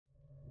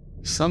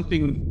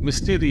Something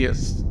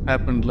mysterious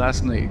happened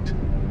last night.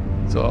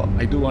 So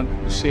I do want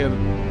to share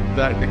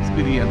that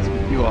experience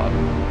with you all.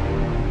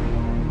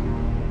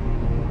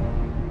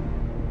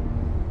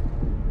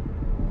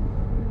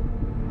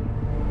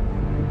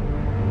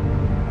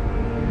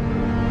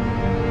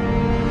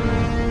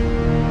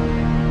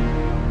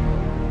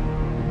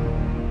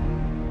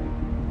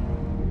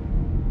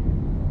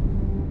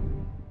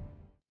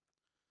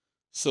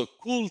 So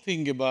cool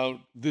thing about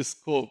this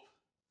scope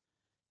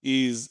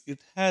is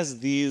it has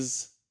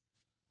these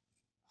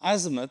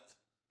azimuth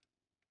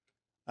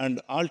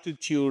and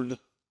altitude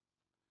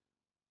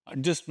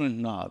adjustment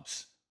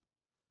knobs.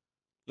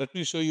 Let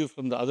me show you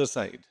from the other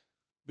side.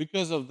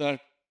 Because of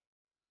that,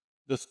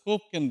 the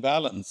scope can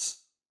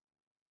balance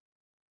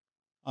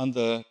on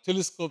the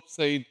telescope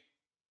side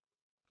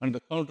and the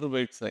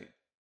counterweight side.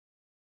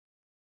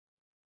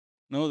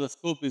 Now the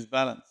scope is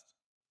balanced,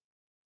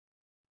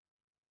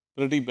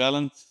 pretty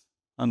balanced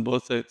on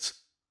both sides.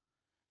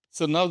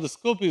 So now the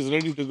scope is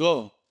ready to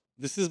go.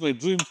 This is my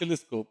dream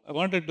telescope. I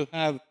wanted to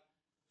have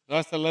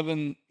Ras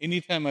 11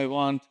 anytime I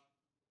want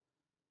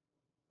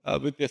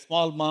with a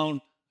small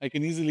mount. I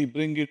can easily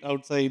bring it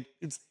outside.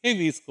 It's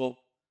heavy scope,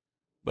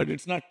 but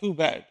it's not too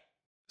bad.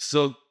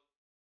 So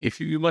if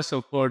you must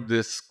have heard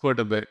this quite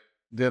a bit,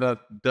 there are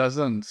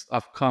dozens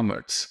of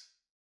comets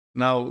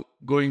now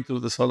going through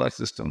the solar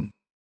system.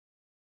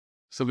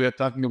 So we are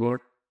talking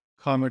about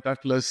Comet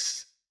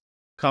Atlas,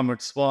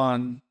 Comet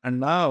Swan, and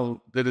now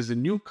there is a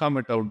new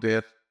comet out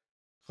there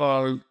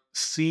called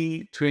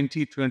C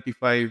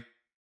 2025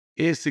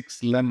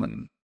 A6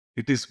 Lemmon.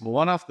 It is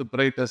one of the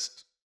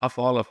brightest of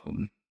all of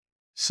them.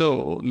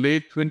 So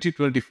late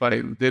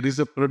 2025, there is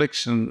a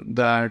prediction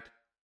that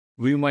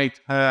we might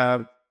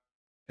have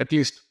at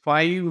least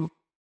 5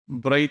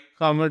 bright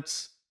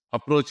comets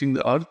approaching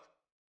the Earth,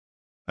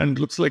 and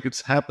looks like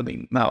it's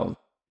happening now.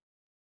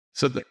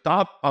 So the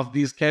top of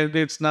these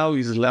candidates now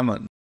is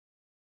Lemmon,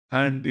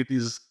 and it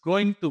is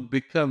going to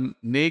become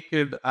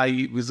naked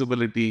eye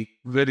visibility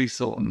very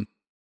soon.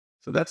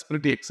 So that's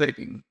pretty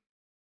exciting.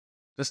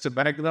 Just a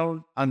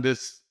background on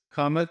this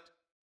comet.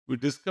 We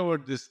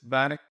discovered this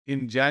back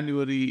in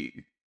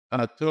January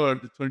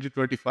 3rd,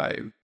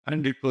 2025,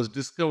 and it was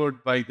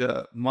discovered by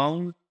the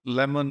Mount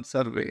Lemmon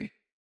Survey.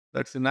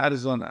 That's in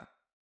Arizona.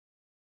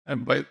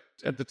 And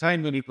at the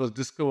time when it was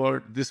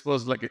discovered, this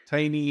was like a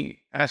tiny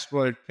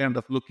asteroid kind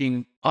of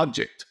looking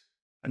object.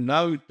 And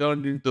now it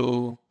turned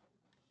into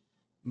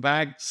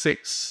bag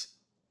 6.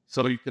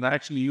 So you can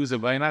actually use a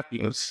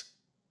binoculars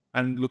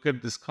and look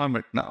at this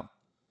comet now.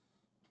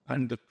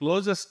 And the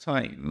closest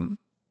time,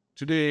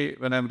 today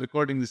when I'm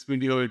recording this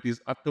video, it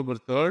is October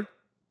 3rd.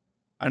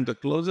 And the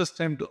closest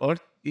time to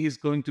Earth is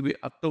going to be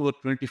October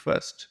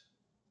 21st.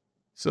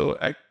 So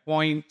at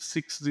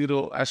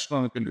 0.60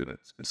 astronomical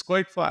units. It's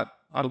quite far,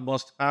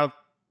 almost half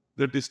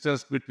the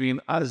distance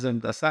between us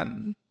and the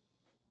sun.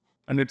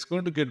 And it's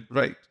going to get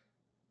bright.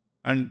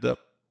 And the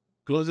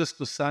closest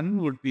to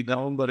sun would be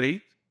November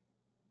 8th.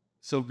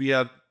 So we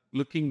are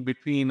looking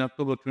between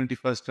October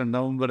 21st and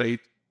November 8th.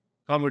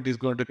 Comet is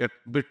going to get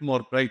a bit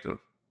more brighter.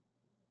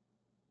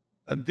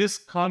 And this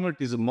comet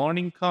is a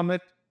morning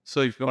comet.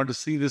 So if you want to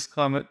see this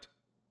comet,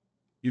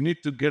 you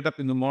need to get up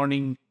in the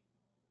morning,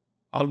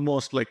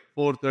 almost like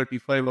 4:30,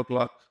 5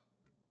 o'clock.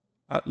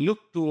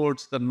 Look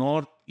towards the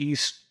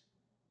northeast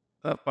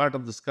part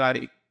of the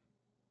sky,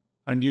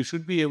 and you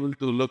should be able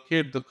to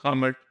locate the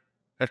comet,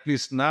 at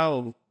least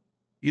now,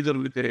 either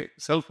with a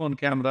cell phone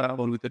camera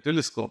or with a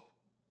telescope,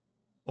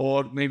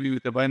 or maybe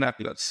with a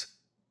binoculars.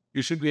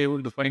 You should be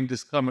able to find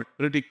this comet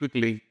pretty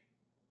quickly.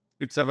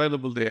 It's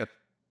available there.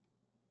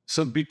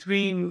 So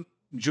between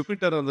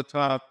Jupiter on the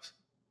top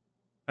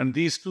and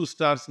these 2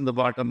 stars in the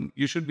bottom,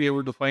 you should be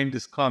able to find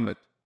this comet.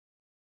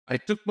 I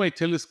took my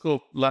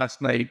telescope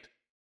last night,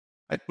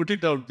 I put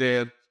it out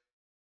there,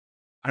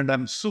 and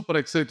I'm super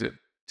excited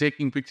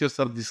taking pictures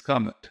of this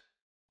comet.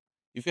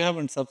 If you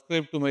haven't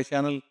subscribed to my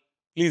channel,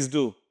 please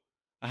do.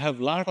 I have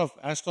a lot of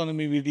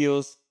astronomy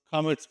videos,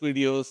 comets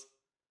videos,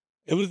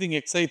 everything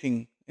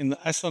exciting in the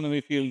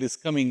astronomy field is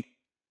coming.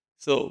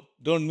 So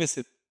don't miss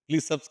it.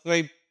 Please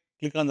subscribe,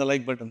 click on the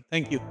like button.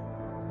 Thank you.